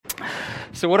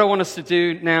So what I want us to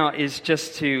do now is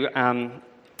just to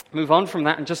move on from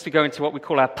that and just to go into what we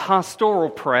call our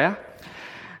pastoral prayer.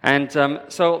 And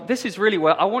so this is really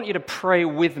where I want you to pray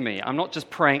with me. I'm not just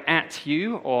praying at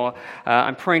you or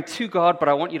I'm praying to God, but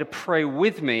I want you to pray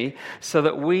with me so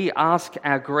that we ask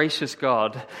our gracious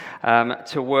God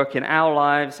to work in our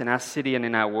lives, in our city, and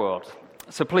in our world.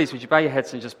 So please, would you bow your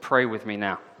heads and just pray with me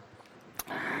now?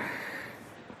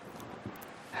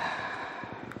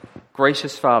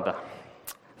 Gracious Father,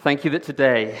 thank you that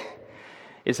today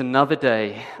is another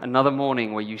day, another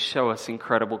morning where you show us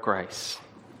incredible grace.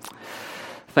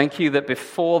 Thank you that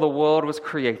before the world was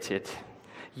created,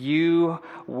 you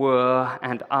were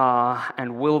and are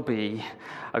and will be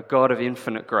a God of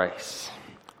infinite grace.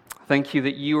 Thank you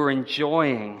that you are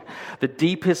enjoying the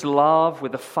deepest love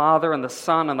with the Father and the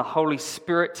Son and the Holy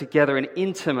Spirit together in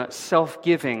intimate,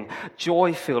 self-giving,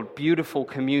 joy-filled, beautiful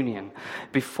communion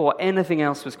before anything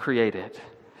else was created.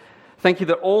 Thank you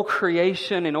that all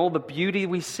creation, in all the beauty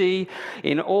we see,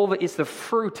 in all that is the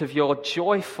fruit of your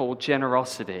joyful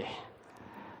generosity.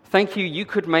 Thank you, you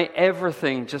could make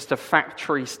everything just a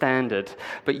factory standard,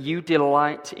 but you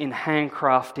delight in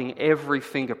handcrafting every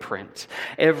fingerprint,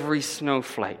 every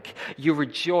snowflake. You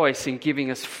rejoice in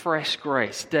giving us fresh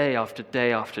grace day after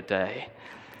day after day.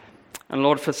 And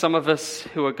Lord, for some of us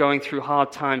who are going through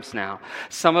hard times now,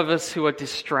 some of us who are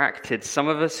distracted, some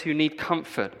of us who need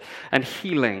comfort and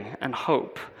healing and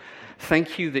hope,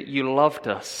 thank you that you loved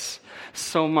us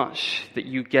so much that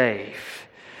you gave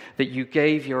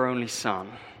your only Son.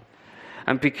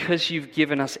 And because you've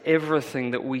given us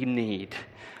everything that we need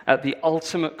at the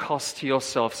ultimate cost to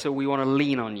yourself, so we want to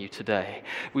lean on you today.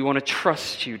 We want to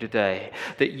trust you today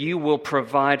that you will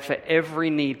provide for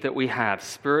every need that we have,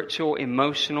 spiritual,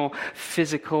 emotional,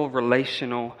 physical,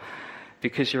 relational,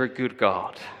 because you're a good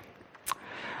God.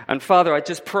 And Father, I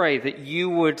just pray that you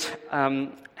would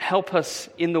help us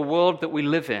in the world that we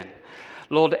live in.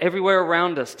 Lord, everywhere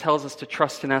around us tells us to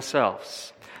trust in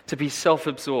ourselves, to be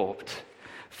self-absorbed.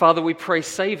 Father, we pray,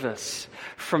 save us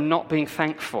from not being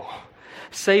thankful.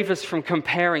 Save us from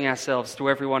comparing ourselves to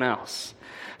everyone else.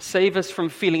 Save us from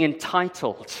feeling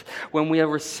entitled when we are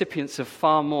recipients of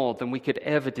far more than we could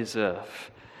ever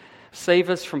deserve. Save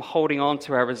us from holding on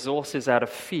to our resources out of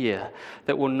fear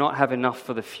that we'll not have enough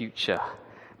for the future.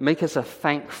 Make us a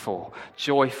thankful,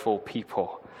 joyful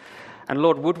people. And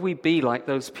Lord, would we be like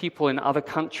those people in other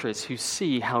countries who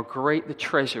see how great the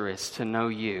treasure is to know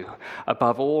you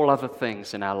above all other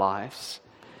things in our lives?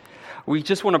 We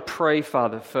just want to pray,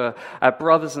 Father, for our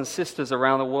brothers and sisters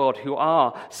around the world who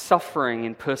are suffering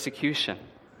in persecution.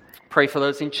 Pray for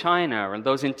those in China and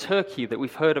those in Turkey that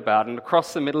we've heard about and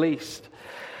across the Middle East.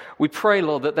 We pray,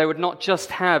 Lord, that they would not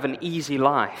just have an easy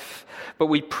life, but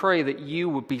we pray that you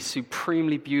would be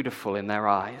supremely beautiful in their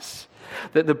eyes.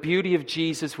 That the beauty of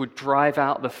Jesus would drive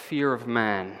out the fear of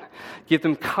man, give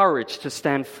them courage to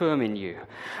stand firm in you.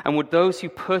 And would those who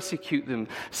persecute them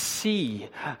see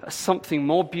something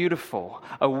more beautiful,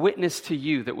 a witness to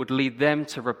you that would lead them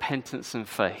to repentance and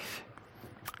faith.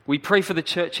 We pray for the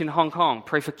church in Hong Kong.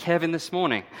 Pray for Kevin this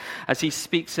morning as he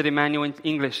speaks at Emmanuel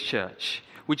English Church.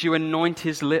 Would you anoint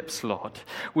his lips, Lord?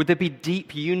 Would there be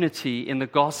deep unity in the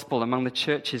gospel among the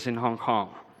churches in Hong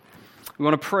Kong? We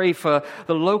want to pray for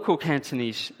the local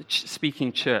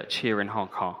Cantonese-speaking church here in Hong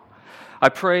Kong. I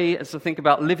pray as I think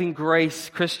about Living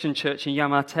Grace Christian Church in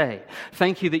Yamate.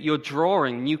 Thank you that you're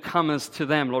drawing newcomers to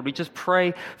them, Lord. We just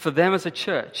pray for them as a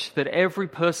church, that every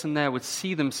person there would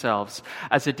see themselves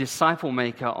as a disciple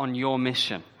maker on your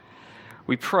mission.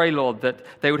 We pray, Lord, that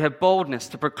they would have boldness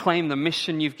to proclaim the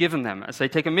mission you've given them as they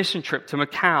take a mission trip to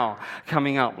Macau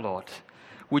coming up, Lord.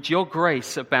 Would your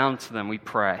grace abound to them, we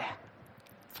pray.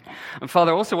 And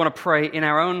Father, I also want to pray in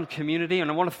our own community, and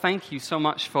I want to thank you so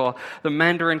much for the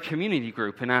Mandarin community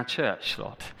group in our church,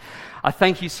 Lord. I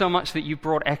thank you so much that you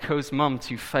brought Echo's mum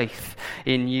to faith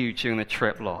in you during the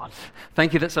trip, Lord.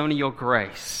 Thank you, that's only your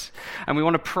grace. And we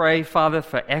want to pray, Father,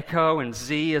 for Echo and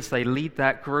Z as they lead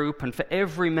that group, and for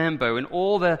every member in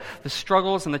all the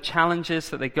struggles and the challenges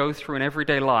that they go through in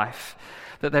everyday life,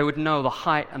 that they would know the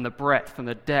height and the breadth and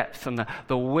the depth and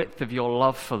the width of your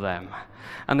love for them.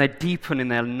 And they deepen in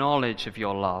their knowledge of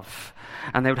your love.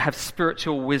 And they would have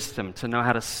spiritual wisdom to know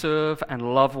how to serve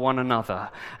and love one another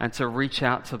and to reach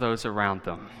out to those around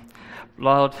them.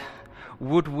 Lord,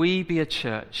 would we be a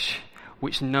church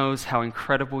which knows how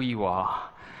incredible you are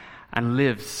and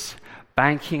lives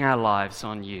banking our lives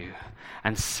on you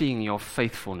and seeing your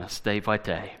faithfulness day by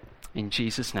day. In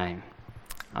Jesus' name,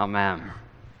 amen.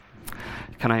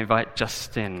 Can I invite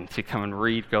Justin to come and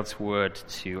read God's word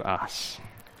to us?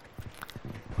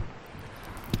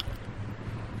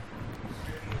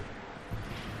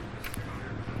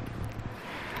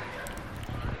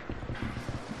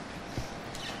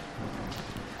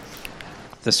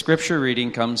 The scripture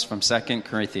reading comes from 2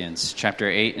 Corinthians chapter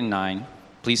 8 and 9.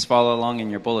 Please follow along in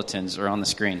your bulletins or on the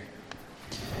screen.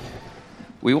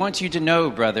 We want you to know,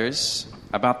 brothers,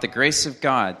 about the grace of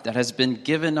God that has been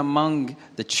given among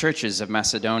the churches of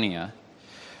Macedonia.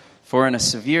 For in a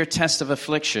severe test of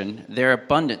affliction, their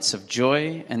abundance of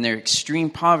joy and their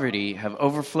extreme poverty have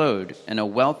overflowed in a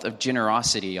wealth of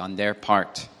generosity on their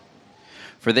part.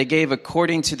 For they gave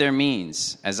according to their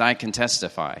means, as I can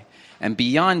testify, and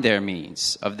beyond their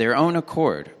means, of their own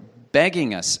accord,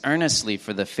 begging us earnestly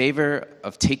for the favor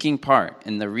of taking part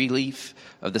in the relief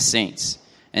of the saints.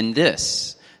 And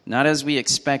this, not as we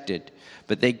expected,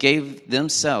 but they gave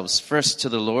themselves first to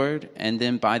the Lord, and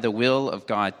then by the will of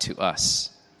God to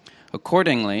us.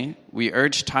 Accordingly, we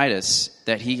urged Titus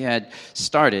that he had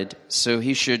started, so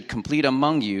he should complete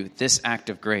among you this act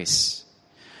of grace.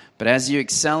 But as you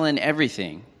excel in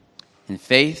everything, in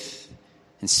faith,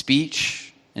 in speech,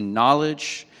 in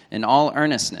knowledge, in all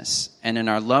earnestness, and in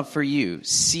our love for you,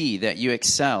 see that you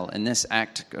excel in this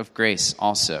act of grace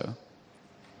also.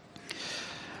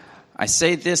 I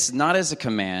say this not as a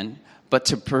command, but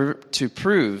to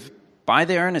prove by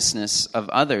the earnestness of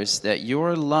others that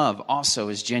your love also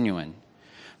is genuine.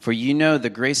 For you know the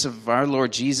grace of our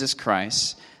Lord Jesus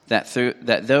Christ, that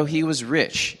though he was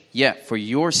rich, yet for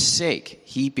your sake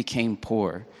he became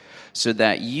poor, so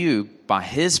that you, by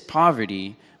his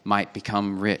poverty, might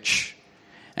become rich.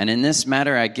 And in this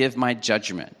matter I give my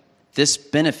judgment. This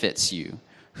benefits you,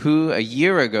 who a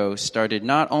year ago started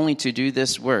not only to do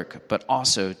this work, but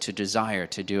also to desire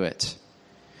to do it.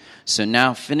 So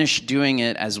now finish doing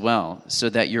it as well,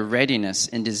 so that your readiness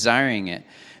in desiring it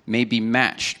may be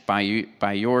matched by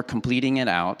your completing it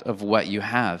out of what you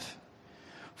have.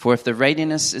 For if the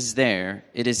readiness is there,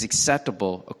 it is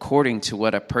acceptable according to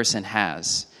what a person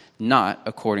has, not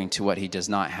according to what he does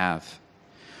not have.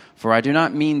 For I do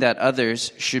not mean that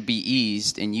others should be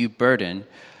eased and you burdened,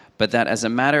 but that as a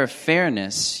matter of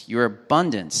fairness, your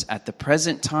abundance at the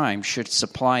present time should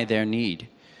supply their need,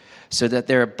 so that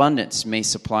their abundance may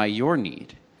supply your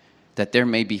need, that there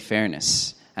may be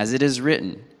fairness. As it is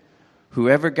written,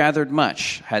 whoever gathered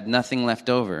much had nothing left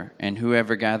over, and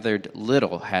whoever gathered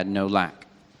little had no lack.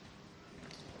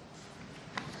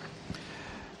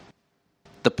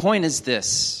 The point is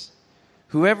this: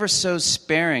 whoever sows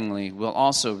sparingly will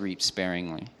also reap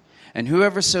sparingly, and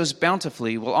whoever sows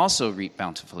bountifully will also reap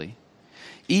bountifully.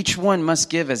 Each one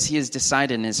must give as he has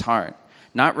decided in his heart,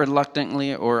 not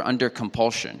reluctantly or under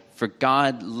compulsion, for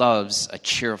God loves a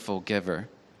cheerful giver.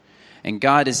 And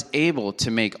God is able to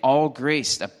make all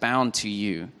grace abound to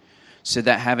you, so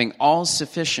that having all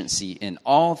sufficiency in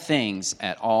all things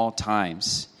at all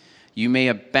times, you may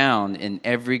abound in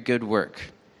every good work.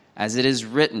 As it is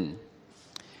written,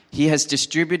 he has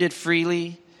distributed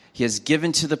freely, he has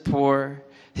given to the poor,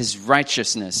 his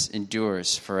righteousness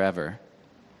endures forever.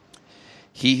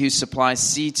 He who supplies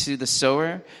seed to the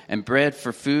sower and bread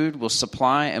for food will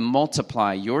supply and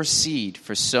multiply your seed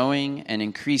for sowing and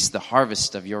increase the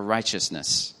harvest of your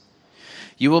righteousness.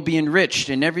 You will be enriched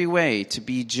in every way to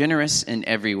be generous in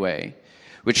every way,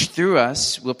 which through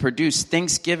us will produce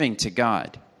thanksgiving to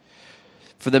God.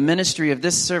 For the ministry of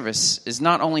this service is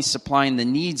not only supplying the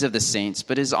needs of the saints,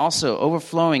 but is also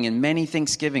overflowing in many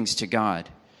thanksgivings to God.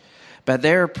 By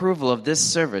their approval of this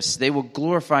service, they will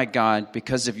glorify God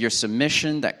because of your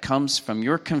submission that comes from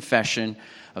your confession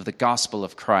of the gospel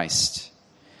of Christ,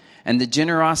 and the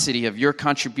generosity of your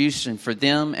contribution for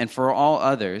them and for all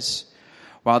others,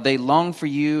 while they long for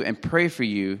you and pray for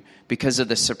you because of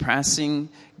the surpassing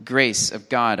grace of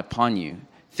God upon you.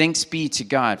 Thanks be to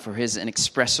God for his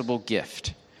inexpressible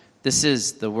gift. This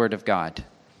is the word of God.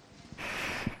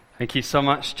 Thank you so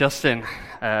much, Justin.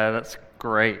 That's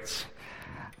great.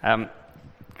 Let me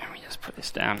just put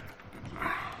this down.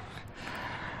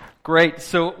 Great.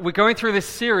 So we're going through this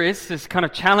series, this kind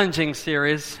of challenging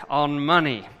series on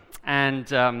money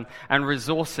and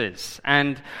resources.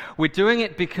 And we're doing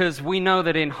it because we know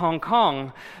that in Hong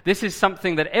Kong, this is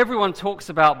something that everyone talks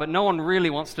about, but no one really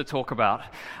wants to talk about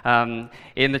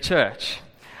in the church.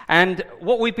 And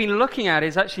what we've been looking at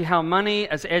is actually how money,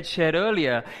 as Ed shared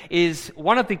earlier, is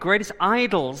one of the greatest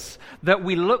idols that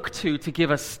we look to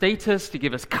give us status, to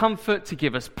give us comfort, to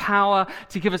give us power,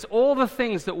 to give us all the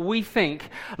things that we think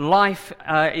life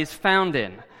is found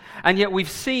in. And yet we've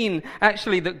seen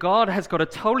actually that God has got a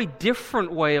totally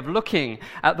different way of looking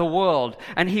at the world.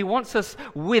 And he wants us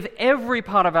with every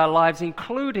part of our lives,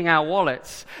 including our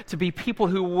wallets, to be people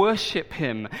who worship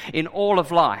him in all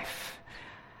of life.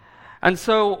 And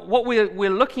so what we're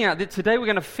looking at today, we're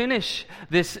going to finish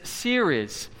this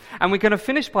series. And we're going to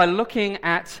finish by looking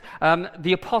at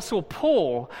the Apostle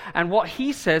Paul and what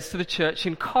he says to the church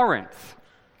in Corinth.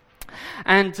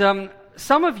 And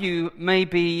some of you may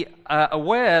be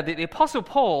aware that the Apostle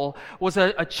Paul was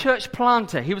a church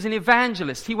planter. He was an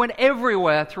evangelist. He went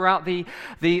everywhere throughout the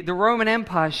Roman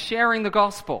Empire sharing the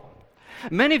gospel.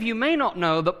 Many of you may not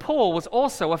know that Paul was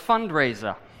also a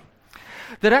fundraiser.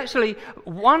 That actually,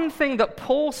 one thing that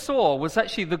Paul saw was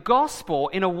actually the gospel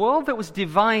in a world that was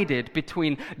divided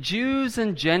between Jews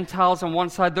and Gentiles on one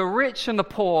side, the rich and the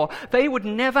poor. They would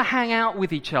never hang out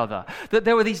with each other. That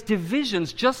there were these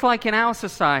divisions, just like in our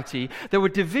society. There were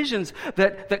divisions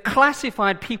that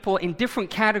classified people in different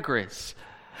categories.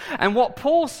 And what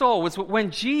Paul saw was when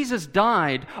Jesus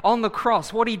died on the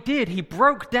cross, what he did, he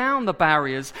broke down the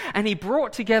barriers and he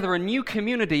brought together a new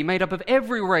community made up of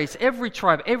every race, every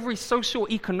tribe, every social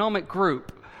economic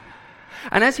group.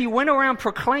 And as he went around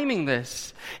proclaiming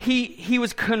this, he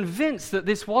was convinced that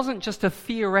this wasn't just a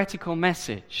theoretical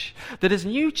message. That as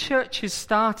new churches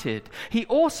started, he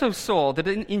also saw that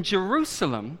in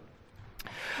Jerusalem,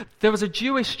 there was a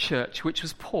Jewish church which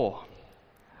was poor.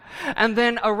 And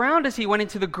then around as he went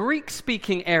into the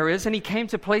Greek-speaking areas and he came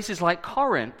to places like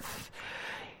Corinth,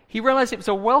 he realized it was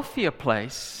a wealthier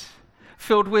place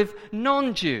filled with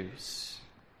non-Jews.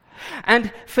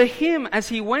 And for him, as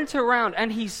he went around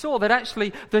and he saw that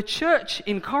actually the church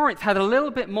in Corinth had a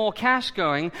little bit more cash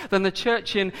going than the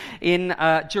church in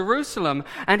Jerusalem,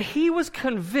 and he was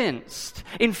convinced,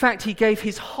 in fact, he gave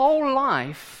his whole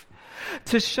life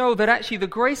to show that actually the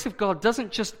grace of God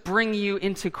doesn't just bring you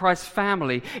into Christ's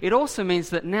family. It also means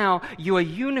that now you are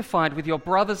unified with your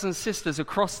brothers and sisters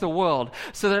across the world,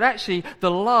 so that actually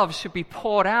the love should be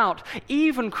poured out,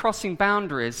 even crossing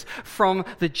boundaries from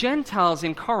the Gentiles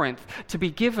in Corinth to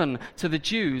be given to the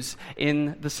Jews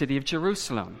in the city of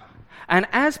Jerusalem. And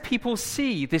as people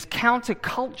see this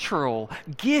countercultural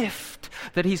gift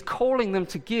that he's calling them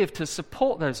to give to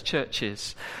support those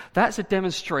churches, that's a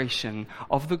demonstration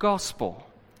of the gospel.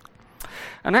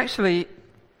 And actually,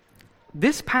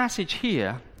 this passage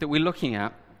here that we're looking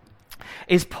at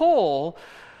is Paul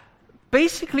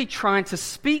basically trying to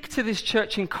speak to this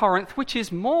church in Corinth, which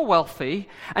is more wealthy,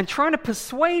 and trying to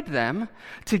persuade them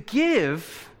to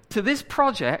give to this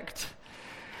project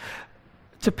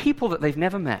to people that they've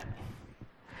never met.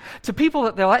 To people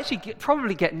that they'll actually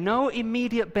probably get no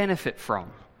immediate benefit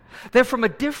from. They're from a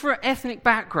different ethnic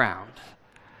background.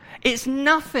 It's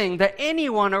nothing that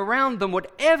anyone around them would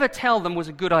ever tell them was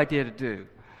a good idea to do.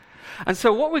 And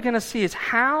so what we're going to see is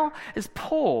how is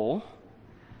Paul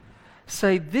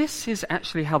say this is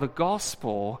actually how the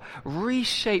gospel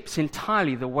reshapes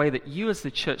entirely the way that you as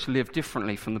the church live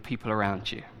differently from the people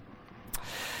around you.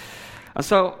 And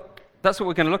so that's what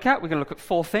we're going to look at. We're going to look at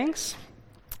 4 things.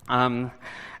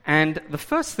 And the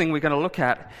first thing we're going to look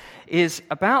at is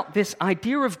about this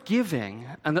idea of giving,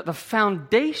 and that the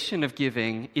foundation of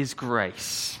giving is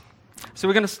grace. So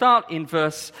we're going to start in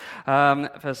verse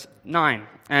 9,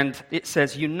 and it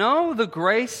says, "You know the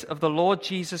grace of the Lord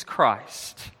Jesus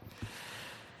Christ."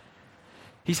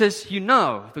 He says, you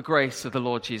know the grace of the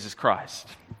Lord Jesus Christ.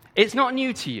 It's not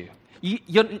new to you.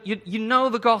 You know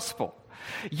the gospel.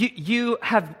 You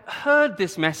have heard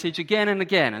this message again and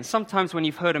again, and sometimes when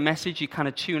you've heard a message, you kind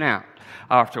of tune out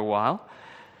after a while.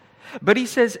 But he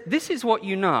says, this is what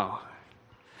you know.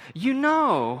 You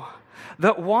know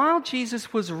that while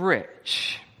Jesus was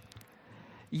rich,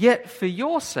 yet for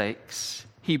your sakes,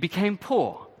 he became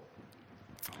poor.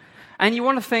 And you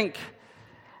want to think,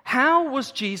 how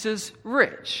was Jesus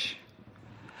rich?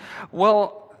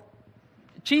 Well,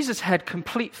 Jesus had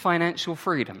complete financial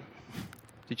freedom.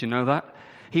 Did you know that?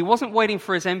 He wasn't waiting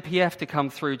for his MPF to come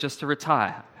through just to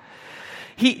retire.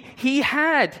 He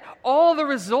had all the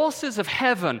resources of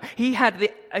heaven. He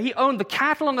owned the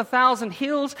cattle on 1,000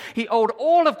 hills. He owed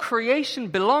all of creation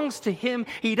belongs to him.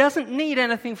 He doesn't need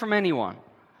anything from anyone.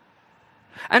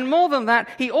 And more than that,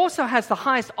 he also has the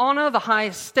highest honor, the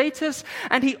highest status,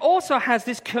 and he also has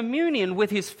this communion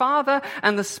with his Father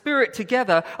and the Spirit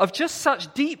together of just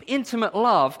such deep, intimate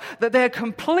love that they're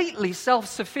completely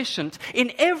self-sufficient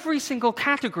in every single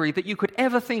category that you could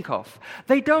ever think of.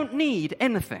 They don't need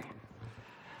anything.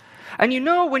 And you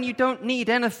know when you don't need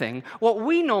anything, what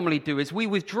we normally do is we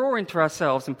withdraw into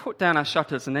ourselves and put down our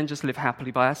shutters and then just live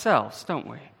happily by ourselves, don't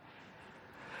we?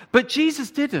 But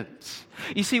Jesus didn't.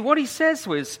 You see, what he says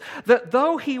was that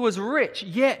though he was rich,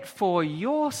 yet for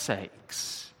your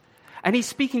sakes, and he's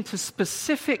speaking to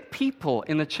specific people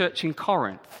in the church in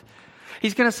Corinth,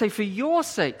 he's going to say, for your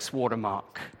sakes,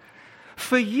 Watermark,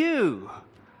 for you,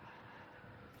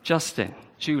 Justin,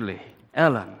 Julie,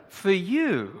 Ellen, for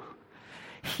you,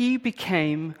 he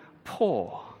became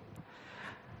poor.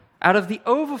 Out of the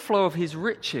overflow of his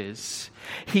riches,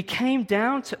 he came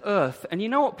down to earth. And you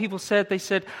know what people said? They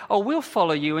said, oh, we'll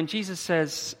follow you. And Jesus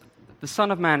says, the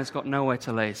Son of Man has got nowhere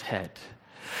to lay his head.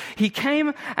 He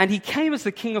came, and he came as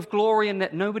the King of glory, and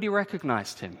that nobody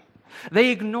recognized him. They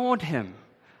ignored him.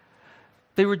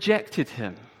 They rejected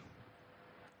him.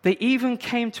 They even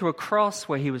came to a cross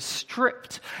where he was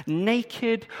stripped,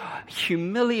 naked,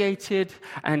 humiliated,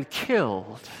 and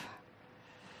killed.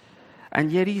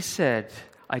 And yet he said,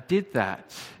 I did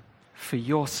that for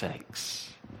your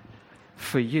sakes,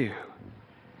 for you.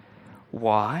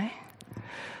 Why?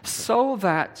 So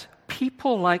that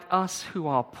people like us who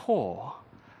are poor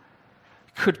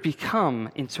could become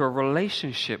into a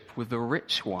relationship with the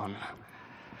rich one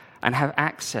and have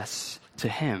access to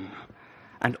him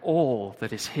and all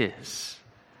that is his.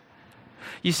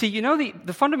 You see,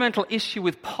 the fundamental issue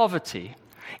with poverty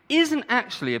isn't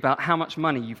actually about how much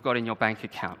money you've got in your bank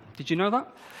account. Did you know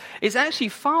that? It's actually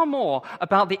far more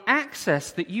about the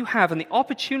access that you have and the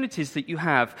opportunities that you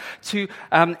have to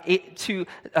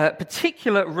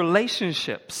particular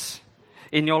relationships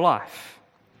in your life.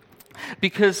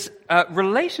 Because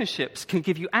relationships can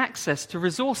give you access to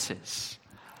resources.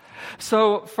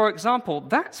 So, for example,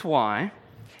 that's why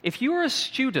if you are a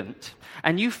student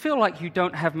and you feel like you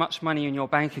don't have much money in your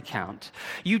bank account,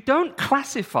 you don't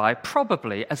classify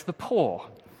probably as the poor.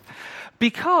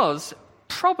 Because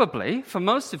probably, for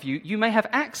most of you, you may have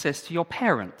access to your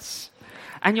parents.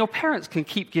 And your parents can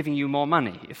keep giving you more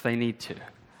money if they need to.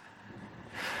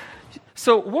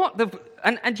 So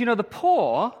the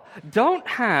poor don't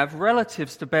have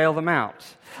relatives to bail them out.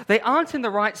 They aren't in the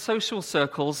right social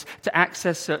circles to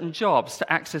access certain jobs,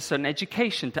 to access certain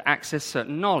education, to access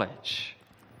certain knowledge.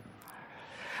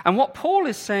 And what Paul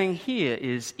is saying here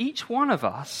is each one of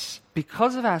us,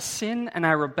 because of our sin and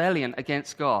our rebellion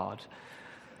against God,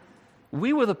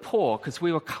 we were the poor because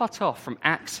we were cut off from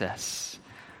access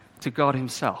to God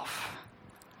himself.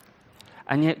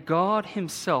 And yet God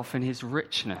himself in his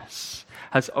richness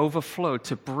has overflowed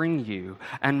to bring you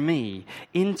and me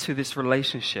into this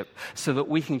relationship so that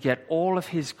we can get all of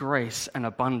his grace and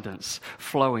abundance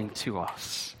flowing to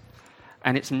us.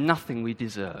 And it's nothing we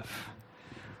deserve.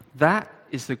 That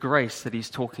is the grace that he's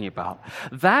talking about.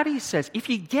 That, he says, if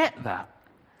you get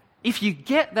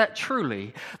that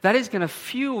truly, that is going to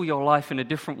fuel your life in a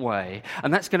different way,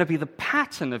 and that's going to be the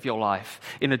pattern of your life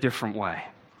in a different way.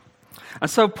 And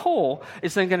so Paul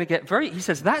is then going to he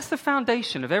says, that's the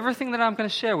foundation of everything that I'm going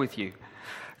to share with you,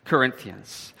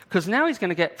 Corinthians. Because now he's going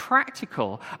to get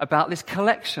practical about this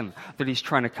collection that he's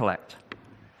trying to collect.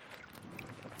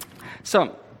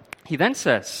 So he then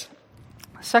says,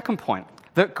 second point,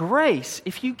 that grace,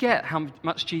 if you get how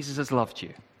much Jesus has loved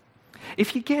you,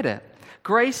 if you get it,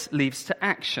 grace leads to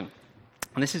action.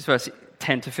 And this is verse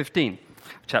 10 to 15,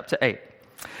 chapter 8.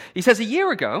 He says, a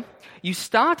year ago, you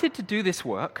started to do this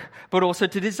work, but also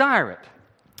to desire it.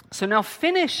 So now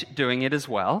finish doing it as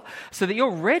well, so that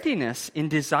your readiness in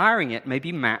desiring it may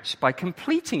be matched by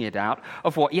completing it out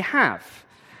of what you have,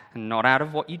 and not out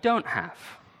of what you don't have.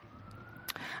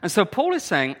 And so Paul is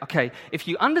saying, okay, if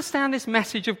you understand this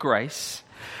message of grace,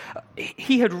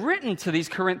 he had written to these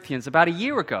Corinthians about a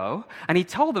year ago, and he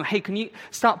told them, hey, can you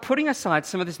start putting aside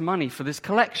some of this money for this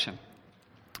collection?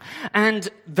 And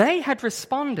they had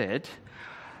responded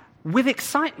with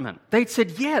excitement. They'd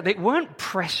said, yeah, they weren't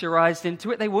pressurized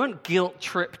into it. They weren't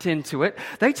guilt-tripped into it.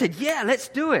 They'd said, yeah, let's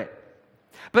do it.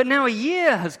 But now a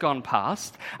year has gone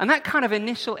past, and that kind of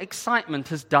initial excitement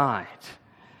has died.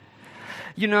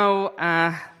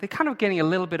 They're kind of getting a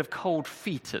little bit of cold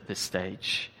feet at this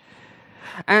stage.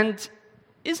 And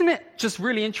isn't it just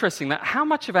really interesting that how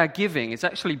much of our giving is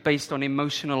actually based on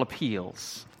emotional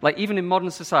appeals? Like even in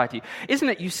modern society, isn't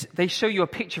it they show you a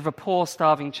picture of a poor,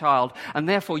 starving child, and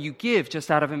therefore you give just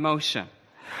out of emotion?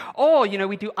 Or,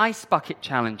 we do ice bucket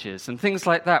challenges and things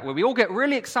like that, where we all get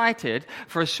really excited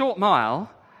for a short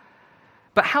mile,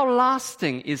 but how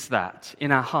lasting is that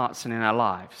in our hearts and in our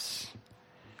lives?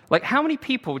 Like how many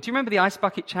people, do you remember the ice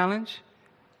bucket challenge?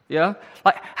 Yeah?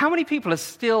 Like how many people are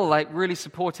still really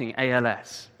supporting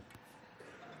ALS?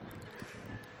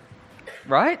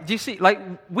 Right? Do you see?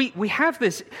 We have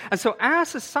this, and so our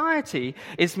society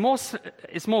is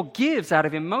more gives out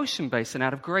of emotion based than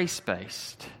out of grace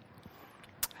based.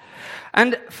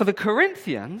 And for the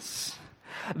Corinthians,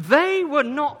 they were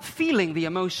not feeling the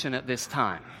emotion at this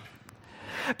time,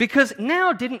 because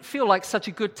now didn't feel like such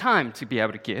a good time to be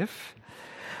able to give.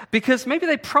 Because maybe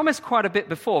they promised quite a bit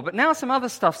before, but now some other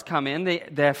stuff's come in.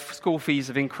 Their school fees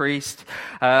have increased.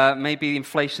 Maybe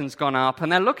inflation's gone up.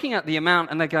 And they're looking at the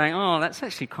amount and they're going, oh, that's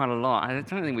actually quite a lot. I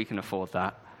don't think we can afford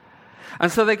that. And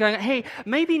so they're going, hey,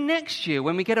 maybe next year,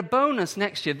 when we get a bonus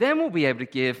next year, then we'll be able to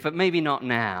give, but maybe not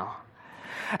now.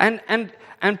 And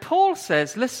Paul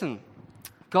says, listen,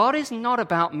 God is not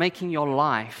about making your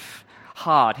life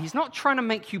hard. He's not trying to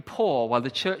make you poor while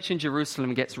the church in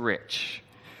Jerusalem gets rich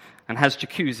and has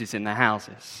jacuzzis in their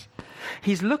houses.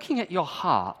 He's looking at your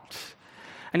heart,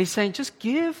 and he's saying, just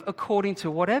give according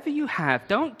to whatever you have.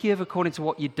 Don't give according to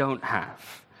what you don't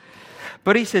have.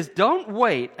 But he says, don't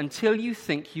wait until you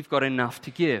think you've got enough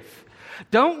to give.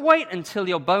 Don't wait until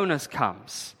your bonus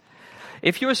comes.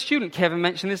 If you're a student, Kevin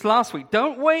mentioned this last week,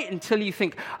 don't wait until you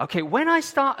think, okay, when I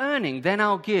start earning, then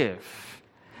I'll give.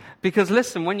 Because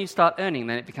listen, when you start earning,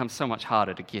 then it becomes so much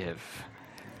harder to give.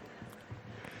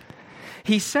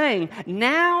 He's saying,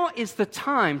 now is the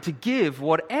time to give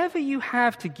whatever you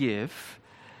have to give.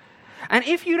 And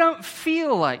if you don't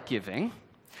feel like giving,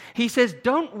 he says,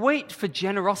 don't wait for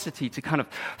generosity to kind of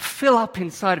fill up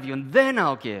inside of you and then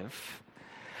I'll give.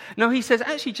 No, he says,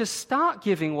 actually just start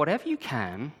giving whatever you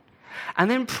can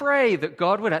and then pray that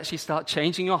God would actually start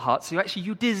changing your heart so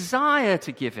you desire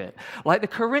to give it, like the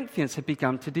Corinthians had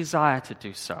begun to desire to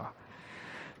do so.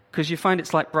 Because you find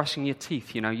it's like brushing your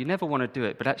teeth, you never want to do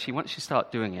it, but actually once you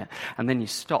start doing it and then you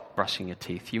stop brushing your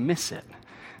teeth, you miss it,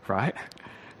 right?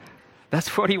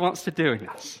 That's what he wants to do in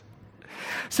us.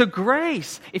 So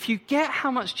grace, if you get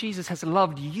how much Jesus has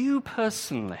loved you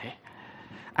personally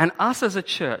and us as a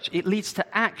church, it leads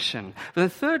to action. But then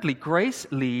thirdly, grace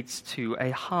leads to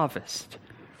a harvest.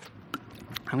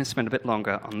 I'm going to spend a bit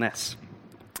longer on this.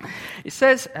 It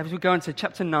says, as we go into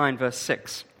chapter 9, verse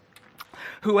 6,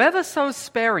 whoever sows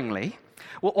sparingly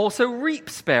will also reap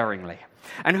sparingly,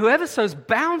 and whoever sows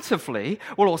bountifully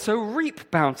will also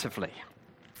reap bountifully.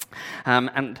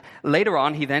 And later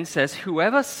on, he then says,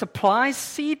 whoever supplies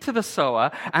seed to the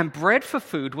sower and bread for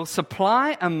food will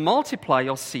supply and multiply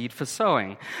your seed for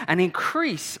sowing and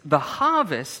increase the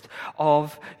harvest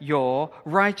of your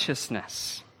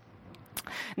righteousness.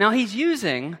 Now, he's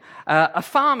using a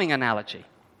farming analogy.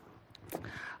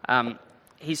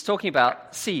 He's talking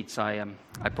about seeds. I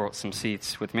brought some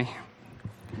seeds with me.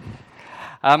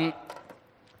 Let's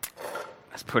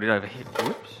put it over here.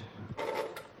 Whoops.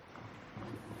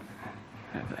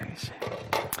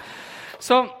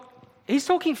 So, he's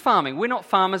talking farming. We're not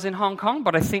farmers in Hong Kong,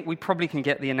 but I think we probably can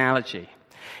get the analogy.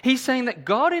 He's saying that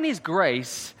God in his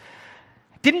grace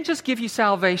didn't just give you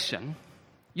salvation.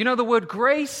 You know, the word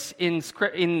grace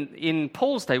in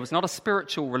Paul's day was not a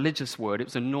spiritual religious word. It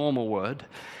was a normal word.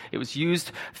 It was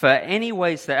used for any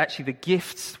ways that actually the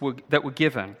gifts that were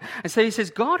given. And so he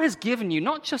says, God has given you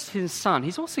not just his son,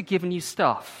 he's also given you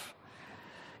stuff.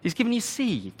 He's given you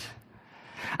seed.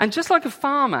 And just like a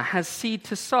farmer has seed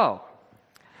to sow.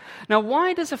 Now,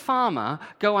 why does a farmer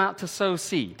go out to sow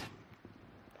seed?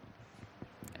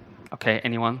 Okay,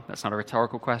 anyone? That's not a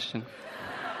rhetorical question.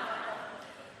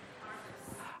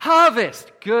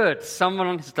 Harvest. Good.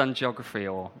 Someone has done geography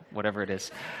or whatever it is.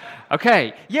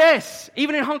 Okay, yes.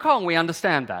 Even in Hong Kong, we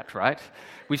understand that, right?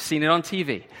 We've seen it on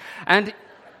TV. And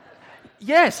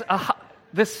yes,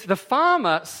 the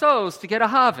farmer sows to get a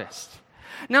harvest.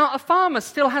 Now, a farmer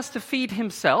still has to feed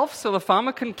himself, so the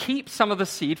farmer can keep some of the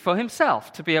seed for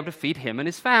himself to be able to feed him and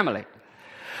his family.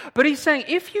 But he's saying,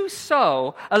 if you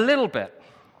sow a little bit,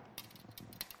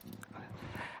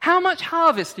 how much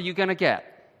harvest are you going to get?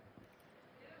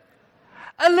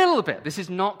 A little bit. This is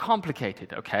not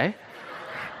complicated, okay?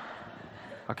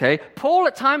 Okay? Paul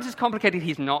at times is complicated.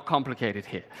 He's not complicated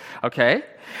here, okay?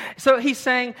 So he's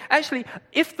saying, actually,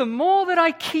 if the more that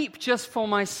I keep just for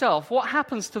myself, what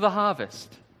happens to the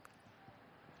harvest?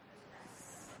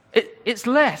 It's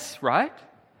less, right?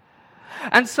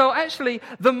 And so actually,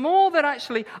 the more that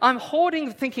actually I'm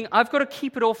hoarding, thinking I've got to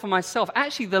keep it all for myself,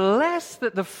 actually the less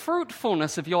that the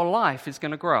fruitfulness of your life is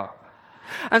going to grow.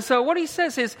 And so what he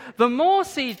says is, the more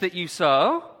seed that you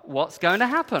sow, what's going to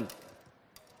happen?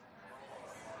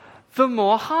 The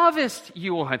more harvest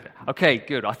you will have. Okay,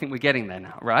 good. I think we're getting there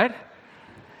now, right?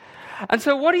 And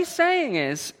so what he's saying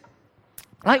is,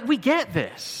 we get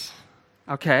this,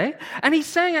 okay? And he's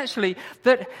saying actually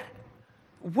that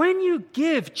when you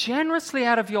give generously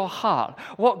out of your heart,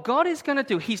 what God is going to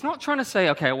do, he's not trying to say,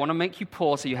 okay, I want to make you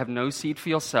poor so you have no seed for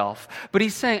yourself. But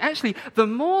he's saying, actually, the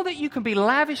more that you can be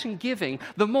lavish in giving,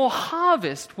 the more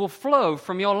harvest will flow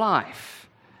from your life.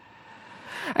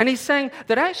 And he's saying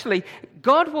that actually,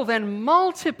 God will then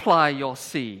multiply your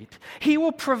seed. He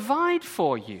will provide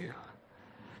for you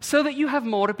so that you have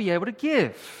more to be able to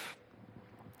give.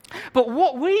 But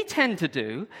what we tend to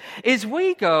do is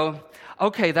we go,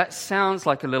 okay, that sounds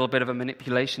like a little bit of a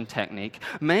manipulation technique.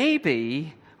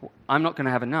 Maybe I'm not going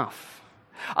to have enough.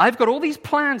 I've got all these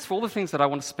plans for all the things that I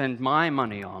want to spend my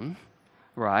money on,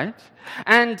 right?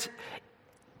 And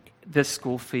there's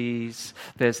school fees,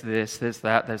 there's this, there's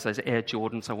that, there's those Air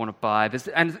Jordans I want to buy,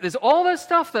 there's all this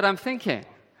stuff that I'm thinking.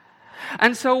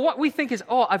 And so what we think is,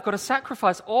 I've got to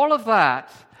sacrifice all of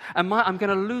that, and I'm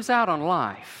going to lose out on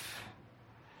life.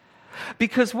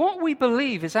 Because what we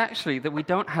believe is actually that we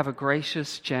don't have a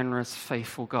gracious, generous,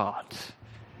 faithful God.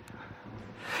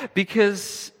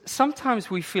 Because sometimes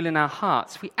we feel in our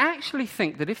hearts, we actually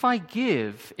think that if I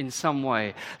give in some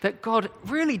way, that God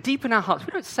really deep in our hearts,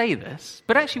 we don't say this,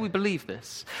 but actually we believe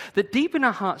this, that deep in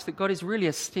our hearts that God is really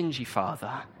a stingy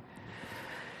Father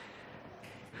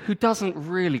who doesn't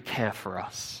really care for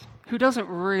us, who doesn't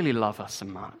really love us so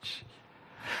much.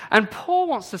 And Paul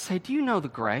wants to say, do you know the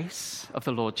grace of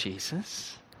the Lord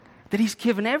Jesus? That he's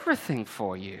given everything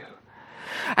for you.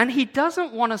 And he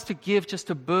doesn't want us to give just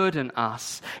to burden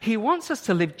us. He wants us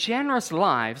to live generous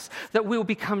lives that will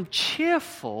become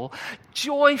cheerful,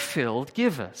 joy-filled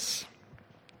givers.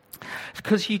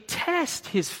 Because you test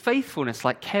his faithfulness,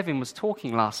 like Kevin was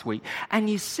talking last week, and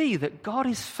you see that God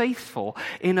is faithful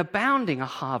in abounding a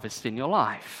harvest in your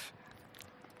life.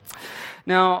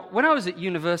 Now, when I was at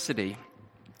university,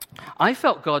 I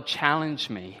felt God challenge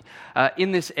me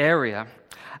in this area.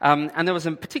 And there was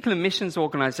a particular missions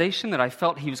organization that I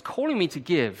felt he was calling me to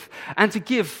give, and to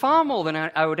give far more than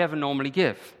I would ever normally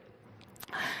give.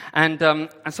 And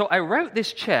so I wrote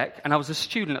this check, and I was a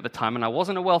student at the time, and I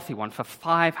wasn't a wealthy one, for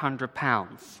 £500.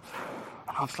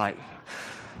 And I was like...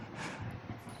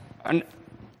 And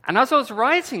as I was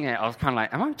writing it, I was kind of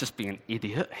like, am I just being an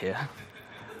idiot here?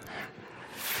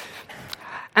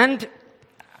 And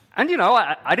you know,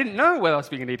 I didn't know whether I was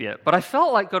being an idiot, but I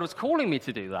felt like God was calling me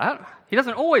to do that. He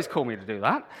doesn't always call me to do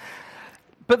that.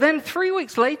 But then 3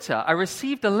 weeks later, I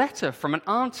received a letter from an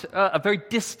aunt, a very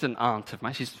distant aunt of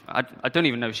mine. I don't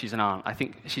even know if she's an aunt. I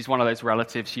think she's one of those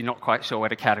relatives you're not quite sure where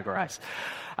to categorize.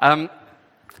 And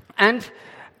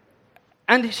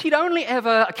she'd only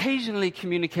ever occasionally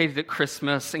communicated at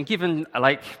Christmas and given,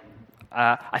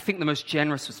 I think the most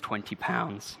generous was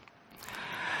 £20.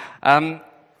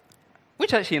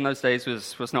 Which actually in those days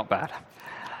was not bad.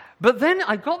 But then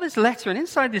I got this letter, and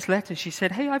inside this letter she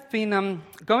said, hey, I've been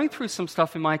going through some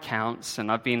stuff in my accounts,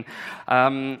 and I've been...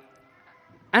 and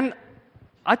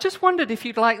I just wondered if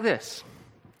you'd like this.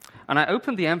 And I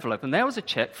opened the envelope, and there was a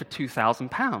check for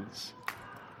 £2,000.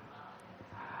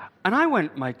 And I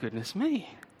went, my goodness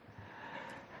me.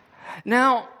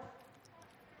 Now,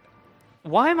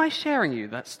 why am I sharing you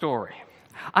that story?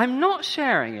 I'm not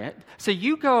sharing it, so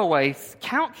you go away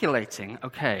calculating,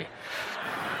 okay,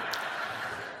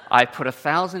 I put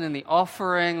 1,000 in the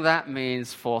offering, that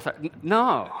means 4,000.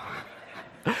 No.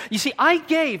 You see, I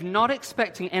gave not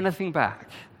expecting anything back.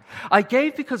 I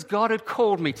gave because God had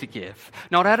called me to give,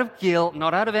 not out of guilt,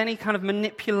 not out of any kind of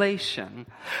manipulation.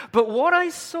 But what I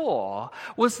saw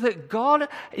was that God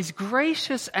is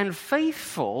gracious and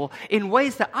faithful in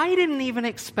ways that I didn't even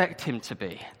expect him to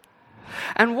be.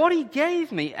 And what he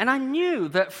gave me, and I knew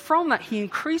that from that he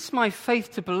increased my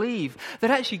faith to believe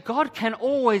that actually God can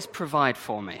always provide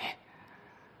for me.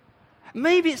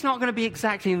 Maybe it's not going to be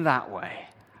exactly in that way.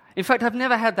 In fact, I've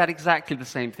never had that exactly the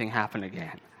same thing happen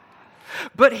again.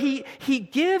 But he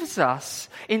gives us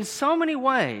in so many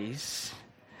ways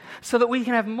so that we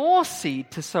can have more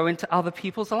seed to sow into other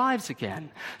people's lives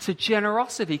again. So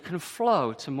generosity can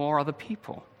flow to more other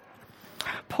people.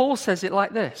 Paul says it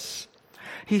like this.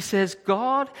 He says,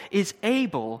 God is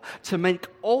able to make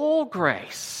all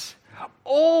grace,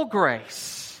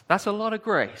 that's a lot of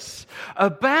grace,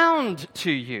 abound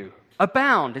to you.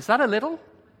 Abound, is that a little?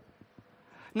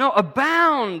 No,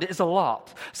 abound is a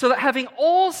lot. So that having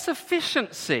all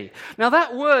sufficiency. Now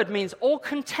that word means all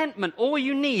contentment, all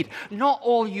you need, not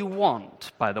all you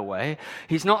want, by the way.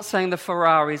 He's not saying the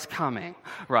Ferrari's coming,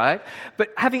 right?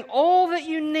 But having all that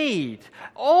you need,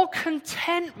 all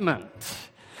contentment,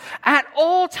 at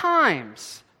all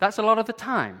times, that's a lot of the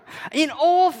time. In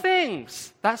all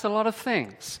things, that's a lot of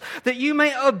things. That you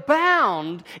may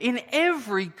abound in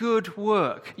every good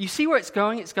work. You see where it's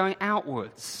going? It's going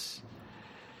outwards.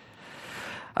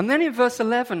 And then in verse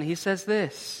 11, he says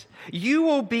this. You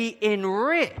will be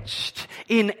enriched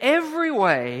in every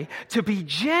way to be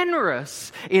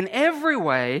generous in every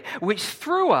way, which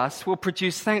through us will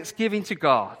produce thanksgiving to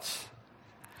God.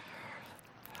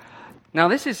 Now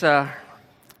this is a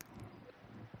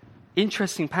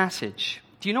interesting passage.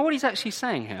 Do you know what he's actually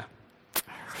saying here?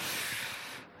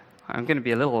 I'm going to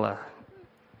be a little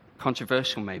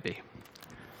controversial maybe.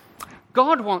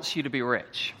 God wants you to be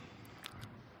rich.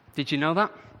 Did you know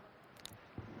that?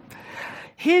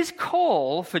 His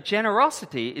call for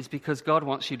generosity is because God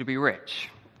wants you to be rich.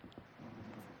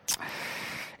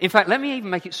 In fact, let me even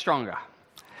make it stronger.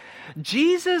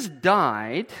 Jesus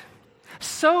died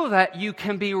so that you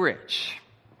can be rich,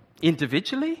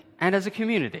 individually and as a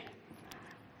community.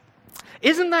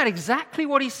 Isn't that exactly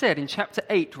what he said in chapter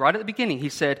 8, right at the beginning? He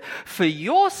said, for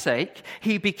your sake,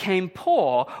 he became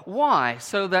poor. Why?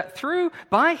 So that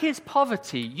by his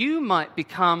poverty, you might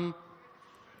become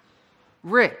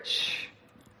rich.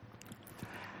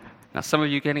 Now, some of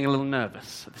you are getting a little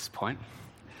nervous at this point.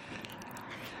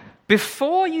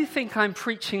 Before you think I'm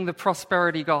preaching the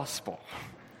prosperity gospel,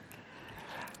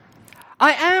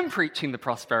 I am preaching the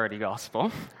prosperity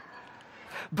gospel.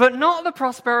 But not the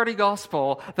prosperity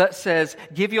gospel that says,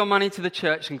 give your money to the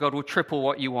church and God will triple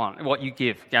what you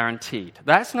give, guaranteed.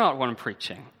 That's not what I'm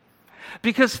preaching.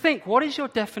 Because think, what is your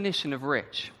definition of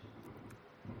rich?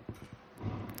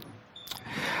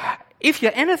 If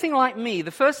you're anything like me,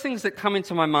 the first things that come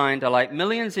into my mind are like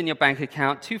millions in your bank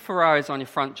account, 2 Ferraris on your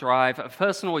front drive, a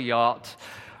personal yacht,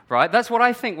 right? That's what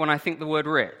I think when I think the word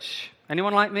rich.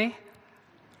 Anyone like me?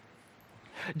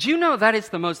 Do you know that is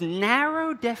the most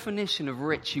narrow definition of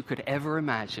rich you could ever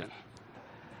imagine?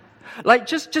 Like,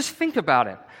 just think about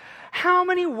it. How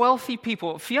many wealthy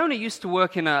people... Fiona used to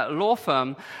work in a law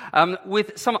firm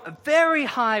with some very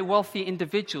high wealthy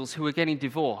individuals who were getting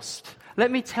divorced.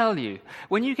 Let me tell you,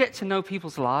 when you get to know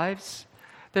people's lives,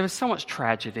 there is so much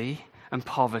tragedy and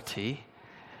poverty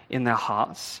in their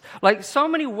hearts. Like, so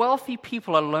many wealthy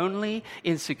people are lonely,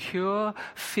 insecure,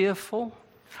 fearful.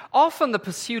 Often the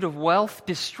pursuit of wealth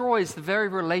destroys the very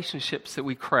relationships that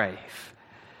we crave.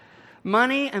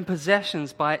 Money and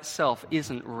possessions by itself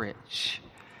isn't rich.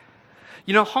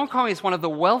 You know, Hong Kong is one of the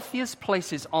wealthiest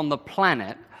places on the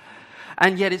planet,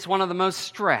 and yet it's one of the most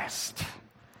stressed.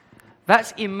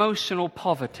 That's emotional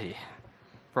poverty,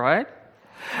 right?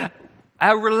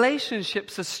 Our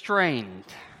relationships are strained.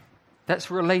 That's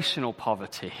relational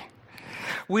poverty.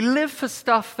 We live for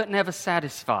stuff that never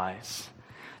satisfies.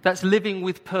 That's living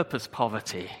with purpose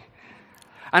poverty.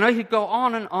 And I could go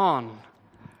on and on.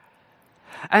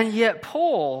 And yet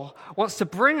Paul wants to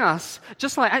bring us,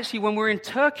 just like actually when we were in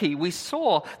Turkey, we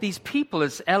saw these people,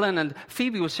 as Ellen and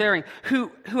Phoebe were sharing,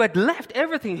 who had left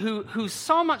everything, who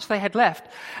so much they had left.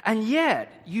 And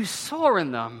yet you saw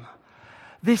in them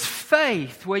this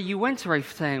faith where you went away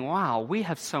saying, wow, we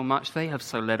have so much, they have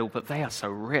so little, but they are so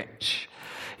rich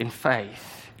in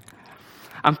faith.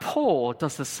 And Paul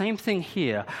does the same thing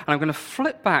here. And I'm going to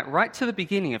flip back right to the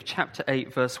beginning of chapter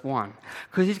 8, verse 1,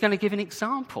 because he's going to give an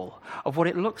example of what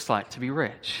it looks like to be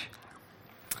rich.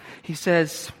 He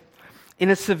says,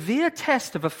 in a severe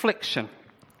test of affliction,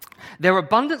 their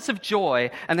abundance of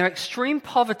joy and their extreme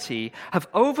poverty have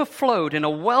overflowed in a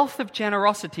wealth of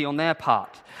generosity on their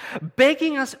part,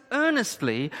 begging us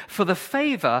earnestly for the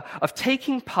favor of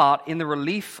taking part in the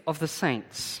relief of the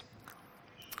saints.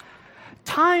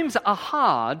 Times are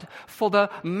hard for the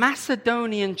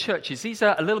Macedonian churches. These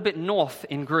are a little bit north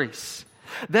in Greece.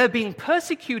 They're being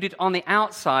persecuted on the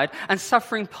outside and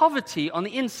suffering poverty on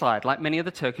the inside, like many of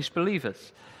the Turkish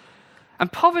believers.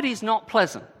 And poverty is not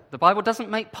pleasant. The Bible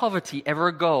doesn't make poverty ever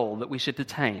a goal that we should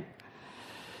attain.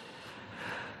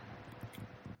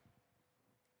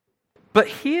 But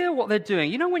here what they're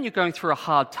doing, you know when you're going through a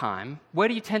hard time, where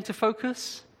do you tend to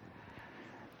focus?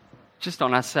 Just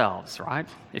on ourselves, right?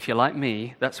 If you're like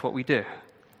me, that's what we do.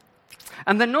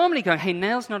 And they're normally going, hey,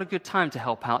 now's not a good time to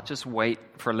help out, just wait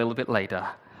for a little bit later.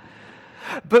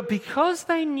 But because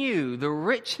they knew the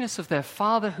richness of their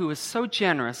Father who was so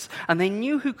generous, and they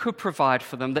knew who could provide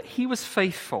for them, that he was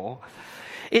faithful,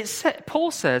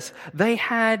 Paul says they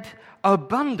had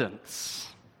abundance.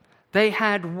 They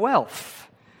had wealth.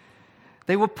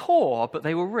 They were poor, but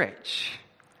they were rich.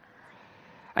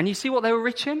 And you see what they were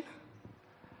rich in?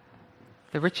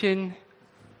 They're rich in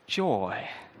joy.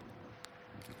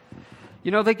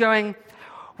 You know, they're going,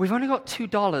 we've only got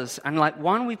 $2, and like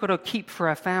one we've got to keep for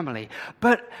our family.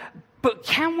 But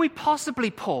can we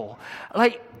possibly, Paul?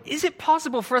 Like, is it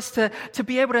possible for us to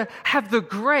be able to have the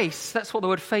grace, that's what the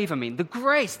word favor means, the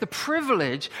grace, the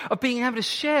privilege of being able to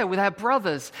share with our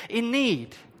brothers in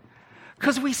need?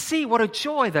 Because we see what a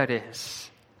joy that is.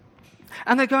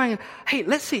 And they're going, hey,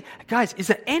 let's see, guys, is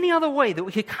there any other way that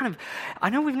we could kind of, I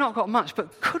know we've not got much,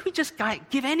 but could we just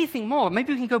give anything more?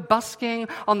 Maybe we can go busking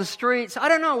on the streets. I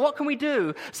don't know, what can we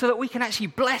do so that we can actually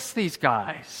bless these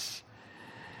guys?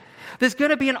 There's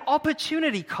going to be an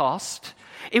opportunity cost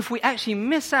if we actually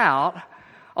miss out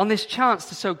on this chance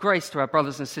to show grace to our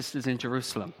brothers and sisters in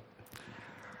Jerusalem.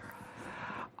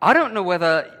 I don't know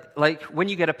whether, like, when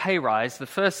you get a pay rise, the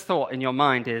first thought in your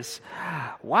mind is,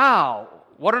 wow,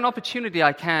 what an opportunity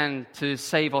I can to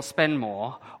save or spend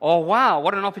more. Or, wow,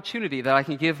 what an opportunity that I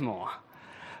can give more.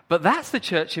 But that's the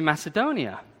church in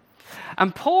Macedonia.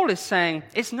 And Paul is saying,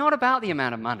 it's not about the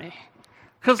amount of money.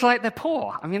 Because, like, they're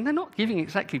poor. I mean, they're not giving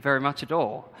exactly very much at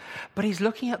all. But he's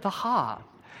looking at the heart.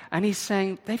 And he's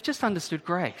saying, they've just understood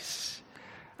grace.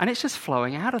 And it's just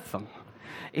flowing out of them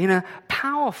in a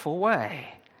powerful way.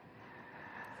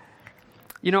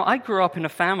 You know, I grew up in a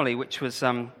family which was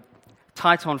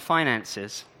tight on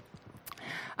finances,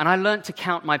 and I learned to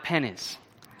count my pennies.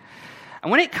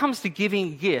 And when it comes to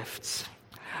giving gifts,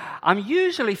 I'm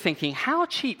usually thinking, how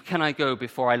cheap can I go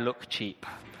before I look cheap?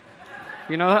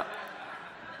 You know that?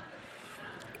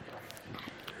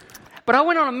 But I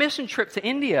went on a mission trip to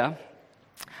India,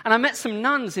 and I met some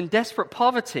nuns in desperate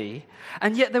poverty,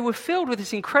 and yet they were filled with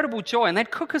this incredible joy, and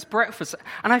they'd cook us breakfast.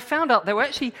 And I found out they were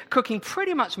actually cooking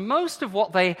pretty much most of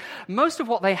what they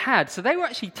had. So they were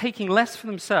actually taking less for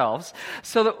themselves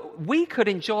so that we could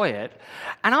enjoy it.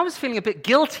 And I was feeling a bit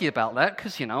guilty about that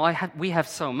because, you know, we have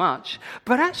so much.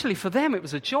 But actually for them it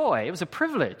was a joy, it was a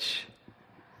privilege.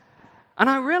 And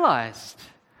I realized,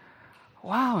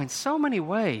 wow, in so many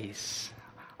ways,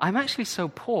 I'm actually so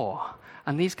poor.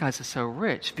 And these guys are so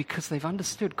rich because they've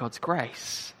understood God's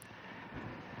grace.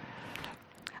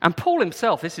 And Paul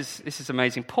himself, this is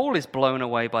amazing. Paul is blown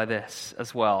away by this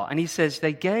as well. And he says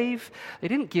they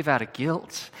didn't give out of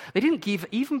guilt. They didn't give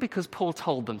even because Paul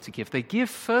told them to give. They give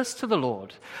first to the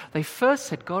Lord. They first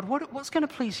said, God, what's going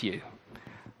to please you?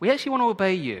 We actually want to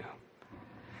obey you.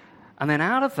 And then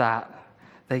out of that,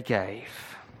 they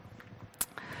gave.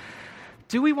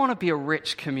 Do we want to be a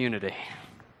rich community?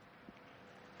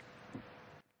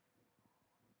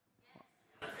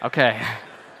 Okay.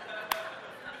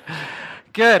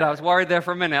 Good. I was worried there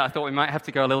for a minute. I thought we might have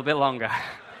to go a little bit longer.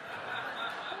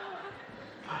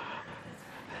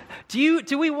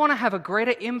 Do we want to have a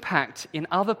greater impact in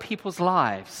other people's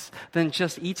lives than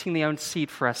just eating the own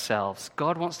seed for ourselves?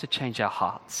 God wants to change our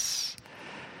hearts.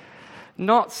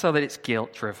 Not so that it's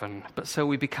guilt-driven, but so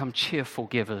we become cheerful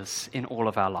givers in all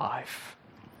of our life.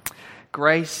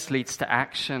 Grace leads to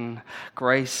action.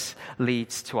 Grace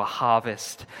leads to a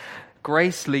harvest.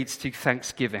 Grace leads to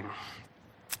thanksgiving.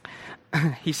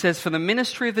 He says, for the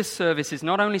ministry of this service is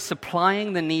not only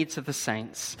supplying the needs of the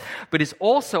saints, but is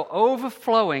also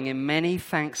overflowing in many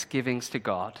thanksgivings to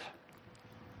God.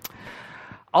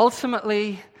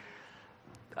 Ultimately,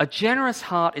 a generous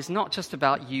heart is not just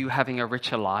about you having a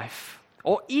richer life,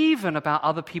 or even about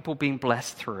other people being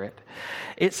blessed through it.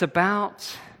 It's about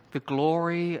the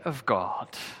glory of God.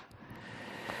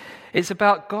 It's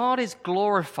about God is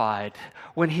glorified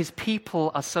when his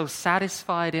people are so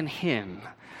satisfied in him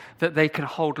that they can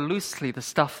hold loosely the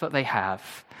stuff that they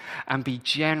have and be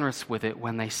generous with it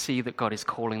when they see that God is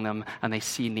calling them and they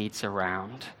see needs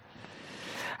around.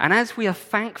 And as we are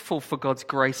thankful for God's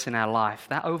grace in our life,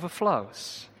 that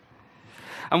overflows.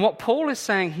 And what Paul is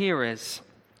saying here is,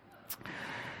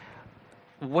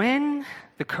 when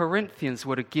the Corinthians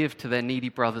were to give to their needy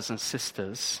brothers and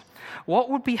sisters, what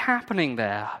would be happening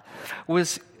there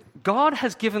was God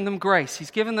has given them grace. He's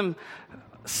given them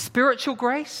spiritual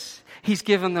grace. He's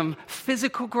given them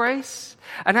physical grace.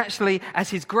 And actually, as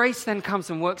his grace then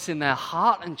comes and works in their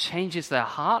heart and changes their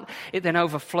heart, it then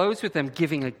overflows with them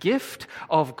giving a gift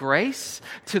of grace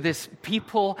to this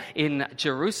people in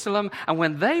Jerusalem. And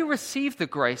when they receive the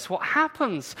grace, what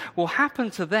will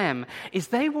happen to them is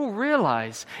they will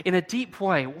realize in a deep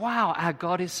way, wow, our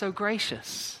God is so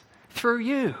gracious through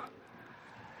you.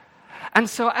 And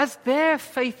so as their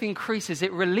faith increases,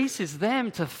 it releases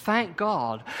them to thank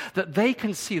God that they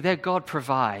can see their God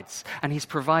provides, and he's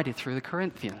provided through the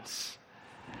Corinthians.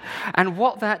 And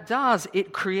what that does,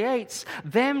 it creates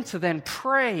them to then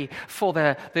pray for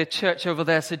their church over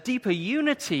there. So deeper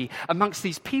unity amongst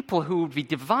these people who would be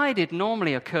divided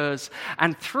normally occurs.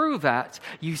 And through that,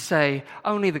 you say,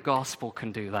 only the gospel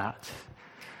can do that.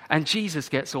 And Jesus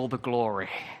gets all the glory.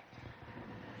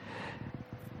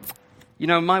 You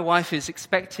know, my wife is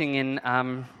expecting in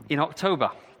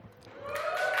October.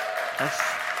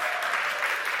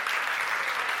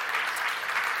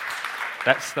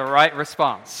 That's the right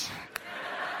response.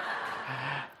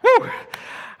 Woo!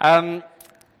 And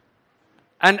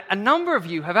a number of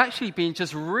you have actually been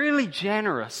just really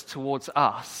generous towards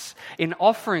us in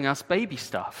offering us baby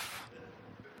stuff.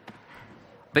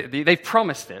 They've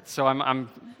promised it, so I'm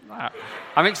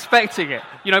expecting it.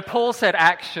 You know, Paul said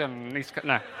action.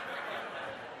 No.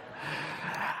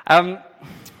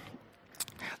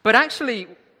 But actually,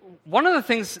 one of the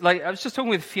things, like I was just talking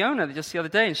with Fiona just the other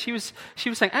day, and she was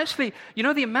saying, actually, you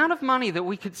know, the amount of money that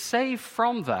we could save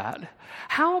from that,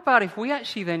 how about if we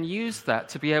actually then use that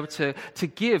to be able to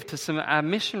give to some of our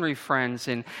missionary friends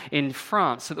in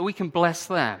France so that we can bless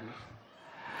them?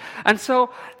 And so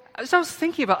as I was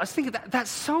thinking that's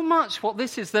so much what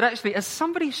this is, that actually as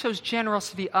somebody shows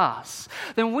generosity to us,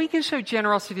 then we can show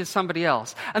generosity to somebody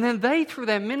else. And then they, through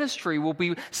their ministry, will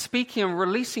be speaking and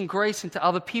releasing grace into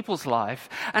other people's life.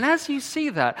 And as you see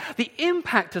that, the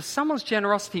impact of someone's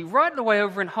generosity right the way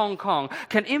over in Hong Kong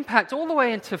can impact all the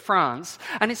way into France.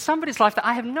 And it's somebody's life that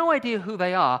I have no idea who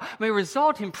they are, may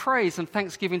result in praise and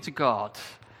thanksgiving to God.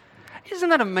 Isn't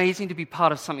that amazing to be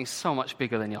part of something so much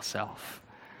bigger than yourself?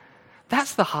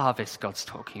 That's the harvest God's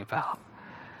talking about.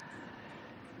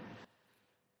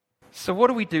 So what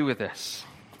do we do with this?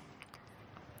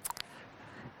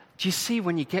 Do you see,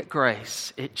 when you get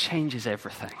grace, it changes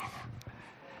everything?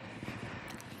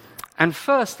 And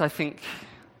first, I think,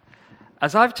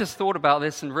 as I've just thought about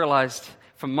this and realized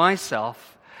for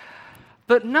myself,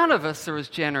 that none of us are as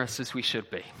generous as we should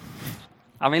be.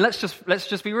 I mean, let's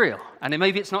just be real. And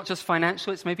maybe it's not just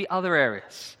financial, it's maybe other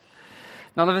areas.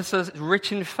 None of us are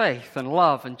rich in faith and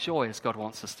love and joy as God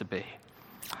wants us to be.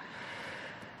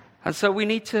 And so we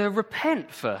need to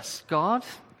repent first. God,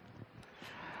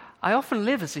 I often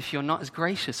live as if you're not as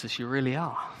gracious as you really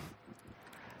are.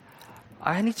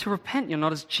 I need to repent you're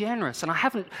not as generous, and I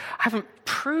haven't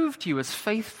proved you as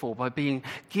faithful by being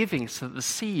giving so that the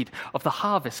seed of the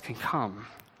harvest can come.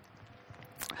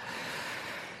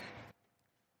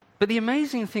 But the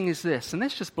amazing thing is this, and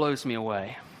this just blows me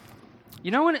away.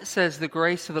 You know when it says the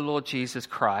grace of the Lord Jesus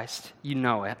Christ, you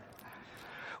know it.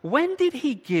 When did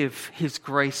he give his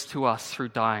grace to us through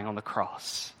dying on the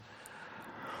cross?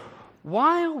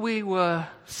 While we were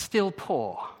still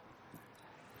poor.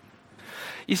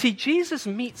 You see, Jesus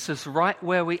meets us right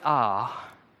where we are,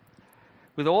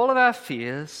 with all of our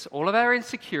fears, all of our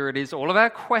insecurities, all of our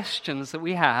questions that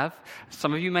we have.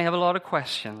 Some of you may have a lot of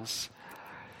questions.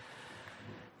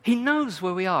 He knows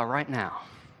where we are right now,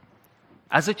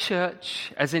 as a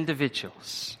church, as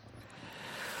individuals.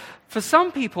 For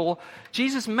some people,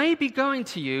 Jesus may be going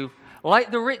to you, like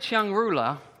the rich young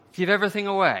ruler, give everything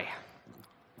away.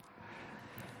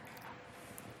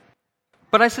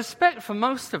 But I suspect for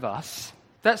most of us,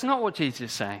 that's not what Jesus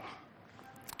is saying.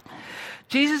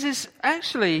 Jesus is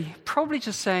actually probably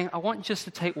just saying, I want you just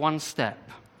to take one step.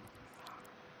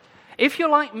 If you're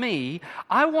like me,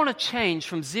 I want to change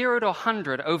from 0 to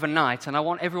 100 overnight, and I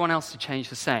want everyone else to change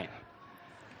the same.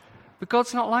 But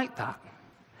God's not like that.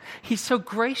 He's so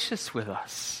gracious with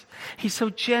us. He's so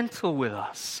gentle with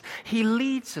us. He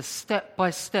leads us step by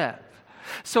step.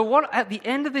 So at the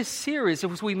end of this series,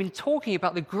 as we've been talking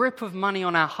about the grip of money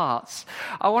on our hearts,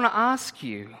 I want to ask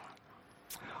you,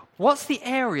 what's the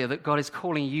area that God is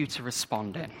calling you to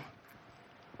respond in?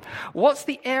 What's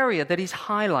the area that he's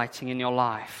highlighting in your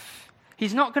life?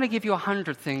 He's not going to give you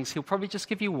 100 things. He'll probably just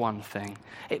give you one thing.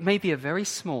 It may be a very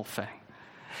small thing.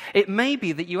 It may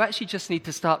be that you actually just need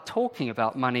to start talking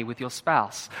about money with your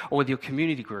spouse or with your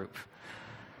community group.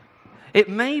 It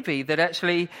may be that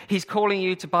actually he's calling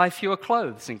you to buy fewer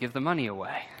clothes and give the money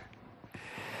away.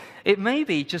 It may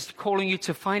be just calling you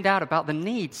to find out about the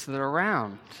needs that are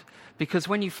around. Because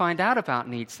when you find out about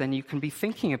needs, then you can be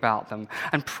thinking about them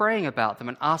and praying about them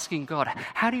and asking God,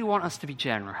 how do you want us to be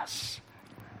generous?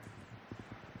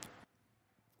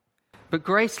 But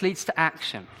grace leads to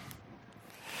action.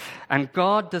 And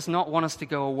God does not want us to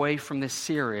go away from this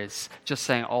series just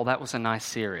saying, oh, that was a nice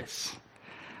series.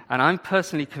 And I'm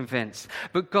personally convinced.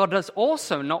 But God does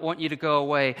also not want you to go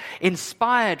away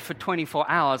inspired for 24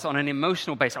 hours on an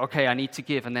emotional basis. Okay, I need to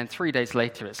give. And then 3 days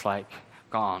later, it's like,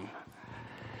 gone.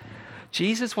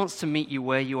 Jesus wants to meet you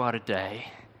where you are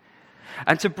today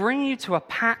and to bring you to a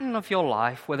pattern of your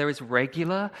life where there is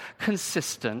regular,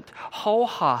 consistent,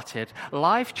 wholehearted,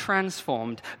 life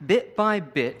transformed, bit by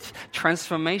bit,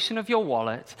 transformation of your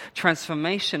wallet,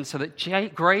 transformation so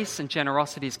that grace and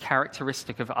generosity is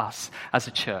characteristic of us as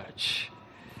a church.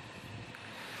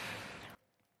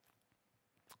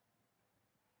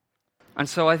 And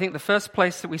so I think the first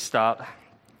place that we start,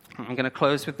 I'm going to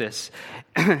close with this,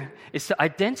 is to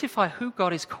identify who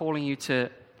God is calling you to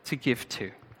give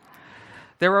to.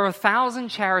 There are 1,000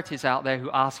 charities out there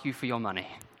who ask you for your money.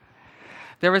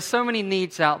 There are so many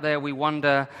needs out there we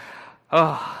wonder, do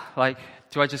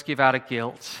I just give out of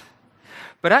guilt?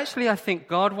 But actually, I think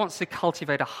God wants to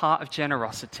cultivate a heart of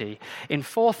generosity in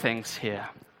 4 things here.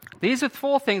 These are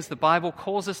 4 things the Bible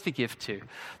calls us to give to: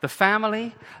 the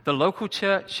family, the local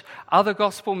church, other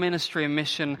gospel ministry and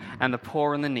mission, and the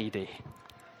poor and the needy.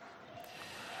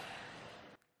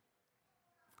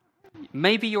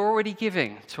 Maybe you're already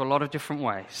giving to a lot of different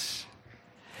ways.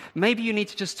 Maybe you need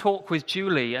to just talk with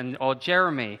Julie or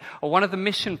Jeremy or one of the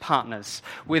mission partners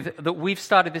that we've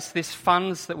started this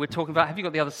funds that we're talking about. Have you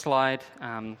got the other slide?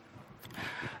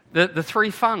 The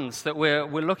three funds that we're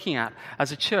looking at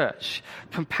as a church: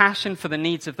 compassion for the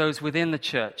needs of those within the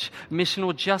church,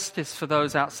 missional justice for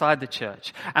those outside the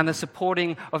church, and the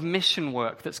supporting of mission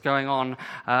work that's going on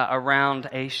around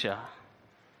Asia.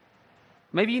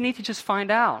 Maybe you need to just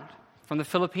find out from the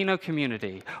Filipino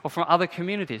community or from other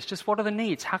communities, just what are the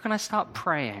needs? How can I start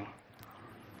praying?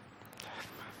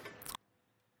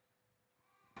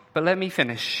 But let me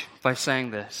finish by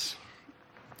saying this.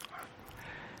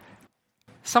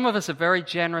 Some of us are very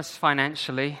generous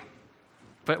financially,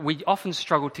 but we often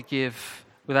struggle to give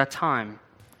with our time,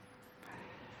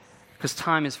 because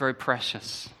time is very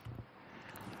precious.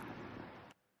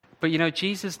 But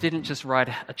Jesus didn't just write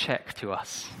a check to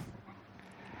us.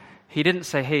 He didn't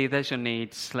say, hey, there's your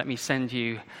needs, let me send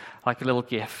you like a little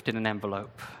gift in an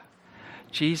envelope.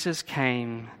 Jesus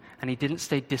came and he didn't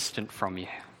stay distant from you.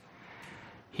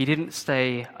 He didn't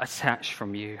stay attached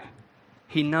from you.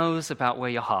 He knows about where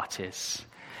your heart is.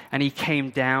 And he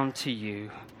came down to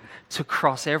you to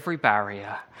cross every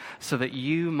barrier so that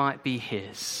you might be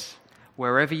his,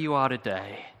 wherever you are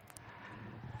today.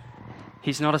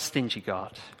 He's not a stingy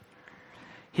God.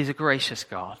 He's a gracious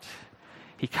God.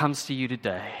 He comes to you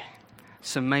today.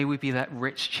 So may we be that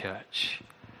rich church.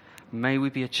 May we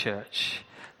be a church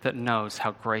that knows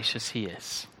how gracious he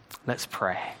is. Let's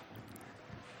pray.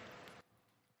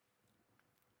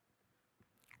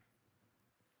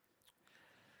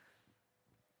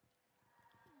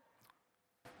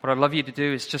 What I'd love you to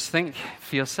do is just think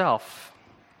for yourself.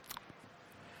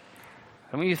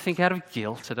 I don't want you to think out of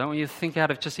guilt. I don't want you to think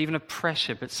out of just even a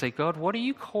pressure, but say, God, what are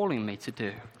you calling me to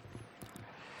do?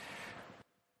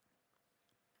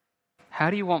 How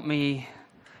do you want me,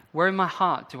 where in my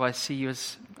heart do I see you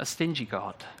as a stingy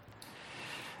God?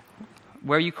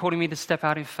 Where are you calling me to step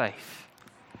out in faith?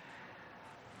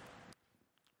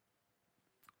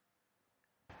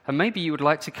 And maybe you would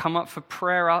like to come up for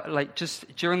prayer, like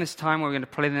just during this time where we're going to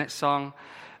play the next song.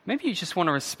 Maybe you just want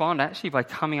to respond actually by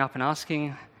coming up and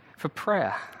asking for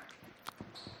prayer.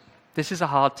 This is a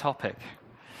hard topic.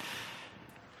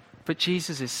 But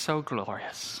Jesus is so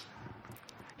glorious.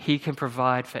 He can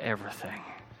provide for everything.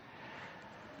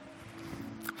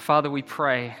 Father, we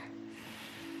pray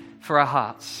for our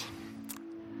hearts.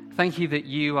 Thank you that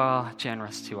you are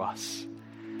generous to us.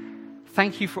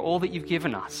 Thank you for all that you've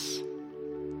given us.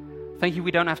 Thank you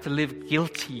we don't have to live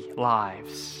guilty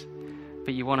lives,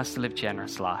 but you want us to live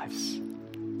generous lives.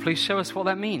 Please show us what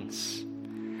that means.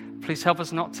 Please help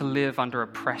us not to live under a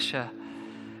pressure,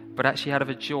 but actually out of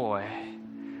a joy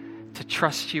to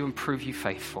trust you and prove you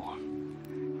faithful,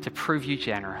 to prove you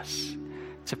generous,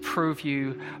 to prove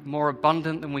you more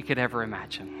abundant than we could ever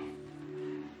imagine.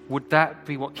 Would that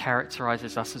be what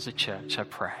characterizes us as a church, I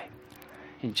pray.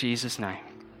 In Jesus' name,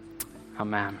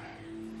 amen.